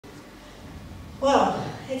Well,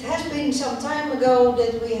 it has been some time ago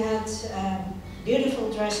that we had beautiful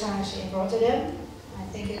dressage in Rotterdam. I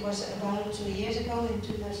think it was about 2 years ago, in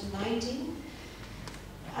 2019.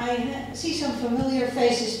 I see some familiar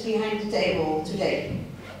faces behind the table today.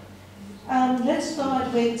 Let's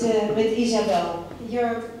start with Isabell.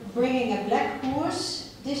 You're bringing a black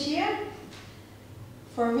horse this year,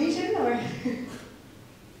 for a reason, or?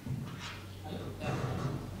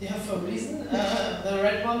 Yeah, for a reason. The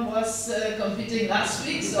red one was competing last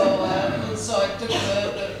week, so I took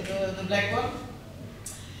the black one.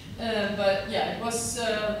 But yeah, it was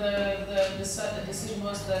the decision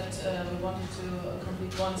was that we wanted to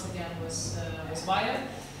compete once again with Weihegold.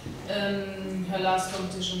 Her last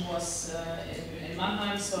competition was in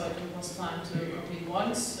Mannheim, so it was time to compete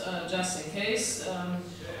once, just in case.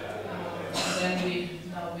 Then we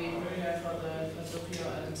prepare for Tokyo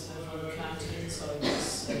and for the canteen, so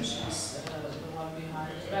she's the one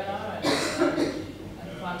behind Bella, and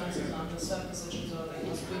Quantus is on the third position, so it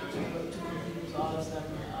was good to compete with all of them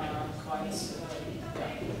quite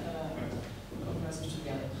impressive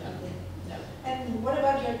together. Yeah. And what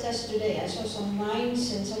about your test today? I saw some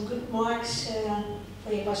 9s and some good marks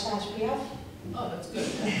for your passage Prix. Oh, that's good.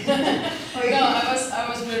 No, I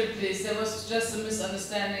was really pleased. There was just a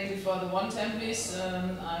misunderstanding before the 110 piece.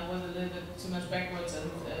 I was a little bit too much backwards,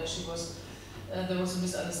 and there was a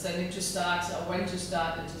misunderstanding to start, or when to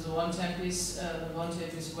start into the 110 piece. The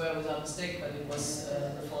 110 piece were without mistake, but it was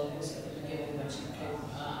the fault was at the beginning that she came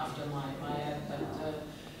after my head. But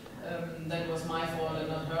that was my fault and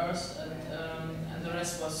not hers. And the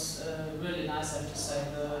rest was really nice, I have to say.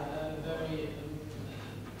 Very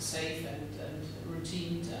safe and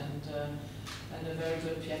routined and a very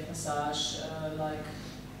good pied passage, like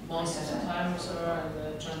most of the time with her and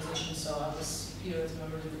the transition. So I was here with her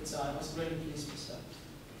really good, so I was really pleased with her.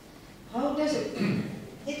 How does it?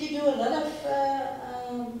 Did you do a lot of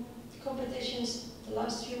competitions the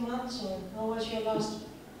last few months, or how was your last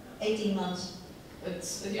 18 months?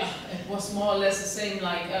 It was more or less the same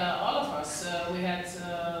like all of us. We had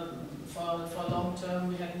for long term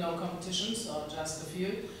we had no competitions, or just a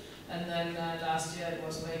few, and then last year it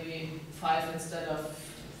was maybe 5 instead of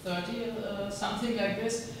 30, something like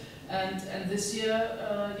this. And this year,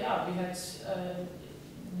 we had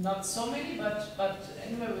not so many, but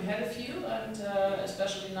anyway we had a few, and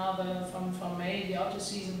especially now from May the auto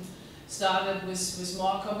season started with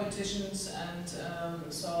more competitions, and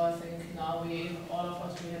so I think now all of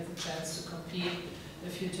us have the chance to compete a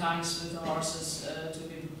few times with the horses to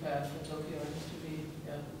be prepared for Tokyo and to be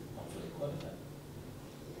hopefully qualified.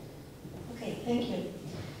 Okay, thank you.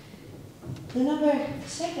 The number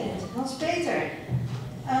 2, Hans-Peter.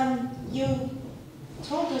 You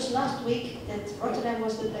told us last week that Rotterdam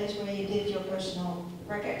was the place where you did your personal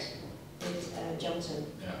record with Johnson.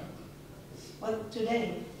 Yeah. What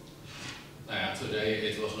today? Today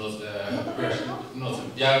it was not personal.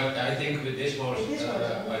 I think with this horse.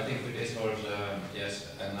 Yes,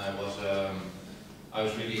 and I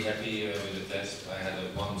was really happy with the test. I had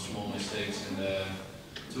one small mistake in the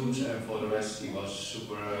tubes, and for the rest he was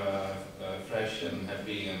super fresh and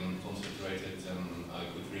happy and concentrated, and I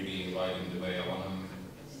could really ride him the way I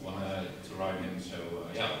wanted to ride him. So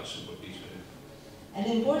I was super pleased with it. And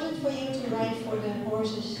important for you to ride for the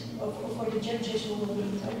horses, or for the judges who will be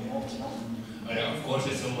in Tokyo as well? Of course,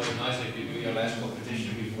 it's always nice if you do your last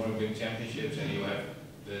competition before big championships and you have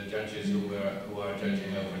the judges who are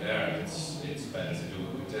judging over there. It's better to do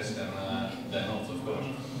a good test than not, of course.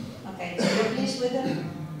 Okay, so you're pleased with them?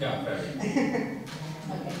 Yeah, very.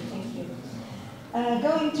 Okay, thank you.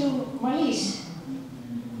 Going to Marlies.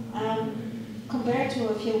 Compared to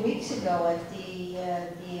a few weeks ago at the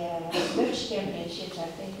Dutch Championships, I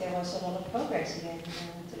think there was a lot of progress again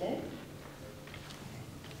today.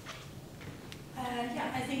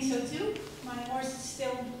 I think so too. My horse is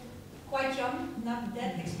still quite young, not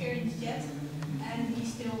that experienced yet, and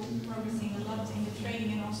he's still progressing a lot in the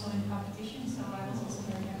training and also in competition, so I was also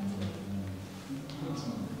very happy.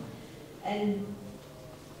 And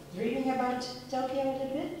dreaming about Tokyo a little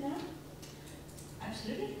bit now?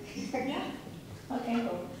 Absolutely. Yeah. Okay,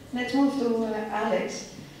 cool. Let's move to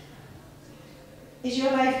Alex. Is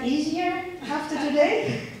your life easier after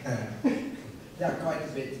today? Yeah, quite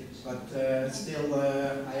a bit. But still,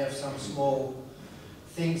 I have some small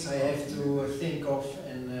things I have to think of,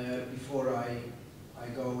 and before I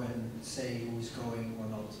go and say who is going or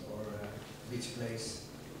not, or which place.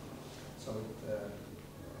 So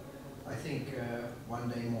I think one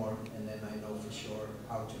day more, and then I know for sure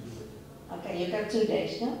how to do it. Okay, you got 2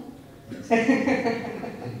 days, no?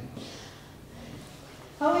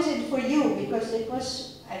 How is it for you? Because it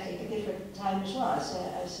was I think, a different time as well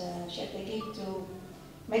as a chef d'équipe to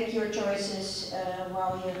make your choices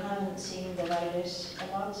while you haven't seen the riders a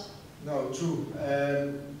lot. No, true.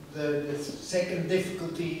 The second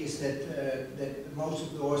difficulty is that most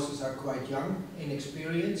of the horses are quite young,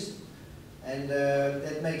 inexperienced, and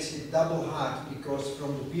that makes it double hard, because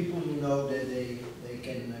from the people you know that they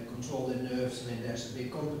can control their nerves, and when there's a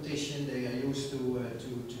big competition they are used to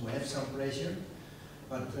have some pressure.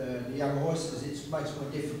 But the young horses, it's much more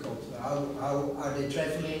difficult. How are they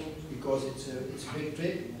traveling, because it's a big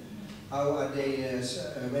trip? How are they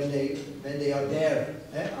when they are there?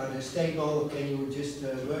 Are they stable? Can you just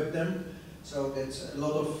work them? So that's a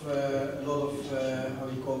lot of how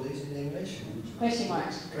do you call this in English? Question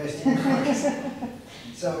marks. Question marks.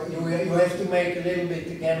 So you have to make a little bit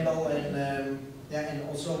the gamble, and yeah, and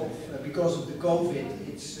also because of the COVID,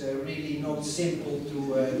 it's really not simple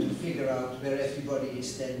to figure out where everybody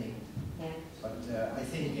is standing. Yeah. But I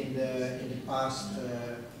think in the past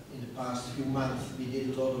few months we did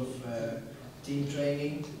a lot of team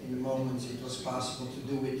training. In the moments it was possible to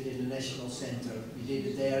do it in the national center, we did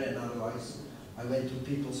it there, and otherwise I went to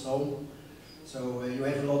people's home. So you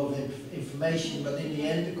have a lot of information, but in the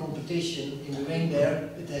end the competition in the ring there,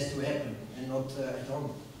 it has to happen, and not at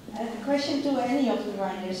home. A question to any of the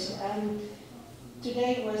riders.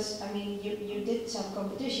 Today was, I mean, you did some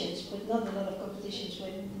competitions, but not a lot of competitions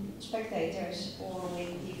with spectators or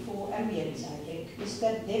with the full ambience, I think. Is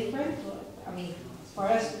that different? I mean, for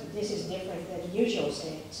us, this is different than usual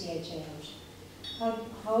CHIOs.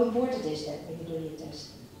 How important is that when you do your test?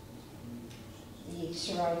 The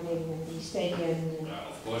surrounding and the stadium?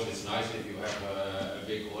 Of course, it's nice if you have a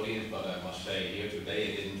big audience, but I must say here today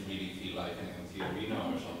it didn't really feel like an empty arena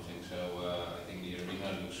or something. So I think the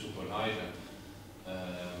arena looks super nice, and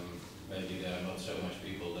maybe there are not so much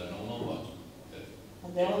people than normal,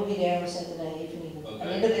 And they will be there on Saturday evening. Okay. A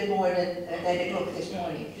little bit more than 8 o'clock this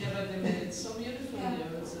morning. Yeah, but they made it so beautiful here.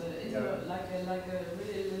 It's like a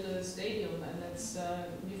really little stadium, and it's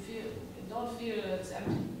you don't feel it's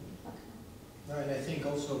empty. No, and I think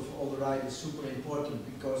also for all the riders super important,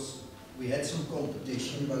 because we had some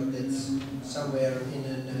competition, but that's somewhere in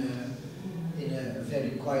a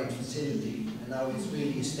very quiet facility, and now it's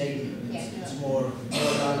really a stadium. It's more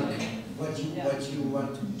like what you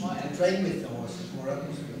want to train with the horses, more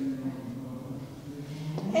atmosphere.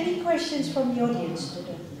 Any questions from the audience to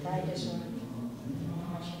the riders or?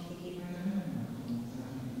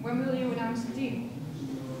 When will you announce the team?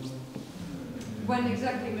 When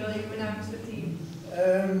exactly will you announce the team?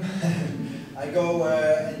 I go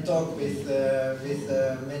and talk with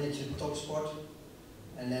manager Topsport,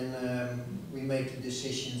 and then we make the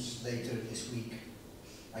decisions later this week.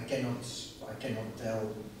 I cannot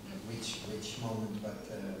tell which moment, but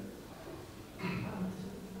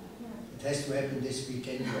it has to happen this week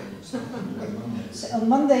anyway. So. So on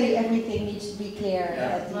Monday everything needs to be clear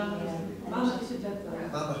at the Maandag is het deadline.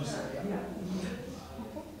 Maandag is het, yeah.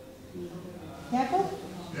 Jacob?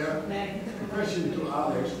 Yeah, question to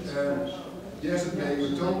Alex. Yesterday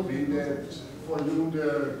you told me that for you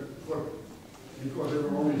because there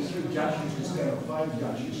were only 3 judges instead of 5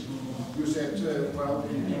 judges, you said, well,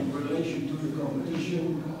 in relation to the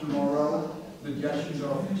competition tomorrow, the judges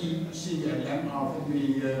of E, C and M are for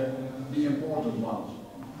the important ones.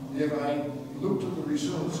 If I look to the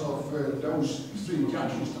results of those 3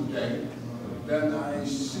 judges today, then I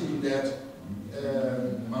see that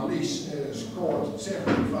Marlies scored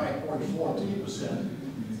 75.14%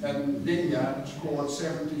 and Dinja scored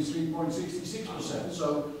 73.66%.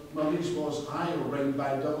 So Marlies was higher ranked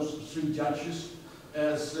by those 3 judges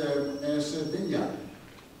as Dinja.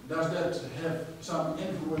 Does that have some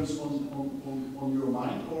influence on your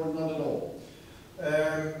mind or not at all?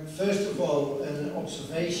 First of all, an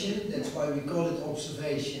observation, that's why we call it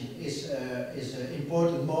observation, is an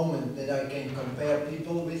important moment that I can compare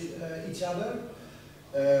people with each other.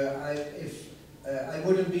 I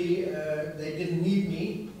wouldn't be, they didn't need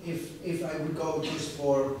me if I would go just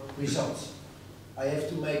for results. I have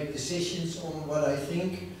to make decisions on what I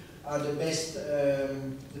think are the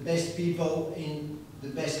best people in the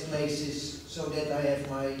best places, so that I have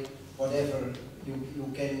my whatever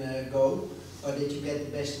you can go, but that you get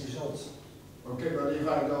the best results. Okay, but if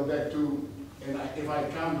I go back to, if I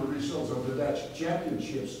count the results of the Dutch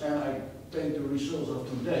championships and I take the results of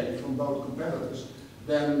today from both competitors,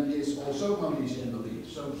 then it's also Marlies in the lead.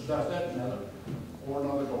 So does that matter or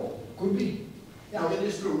not at all? Could be. Yeah, it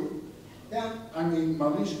is true. Yeah. I mean,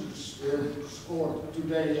 Marlies scored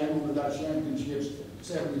today and on the Dutch championships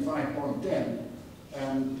 75.10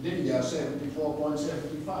 and Dinja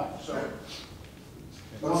 74.75. So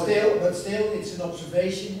But still, it's an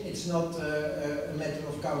observation. It's not a matter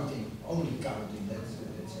of counting, only counting. That's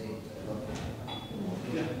it.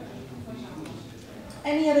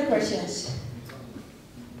 Any other questions?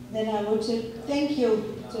 Then I would thank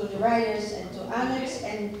you to the riders and to Alex,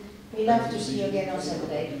 and we love to see you again on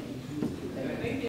Saturday.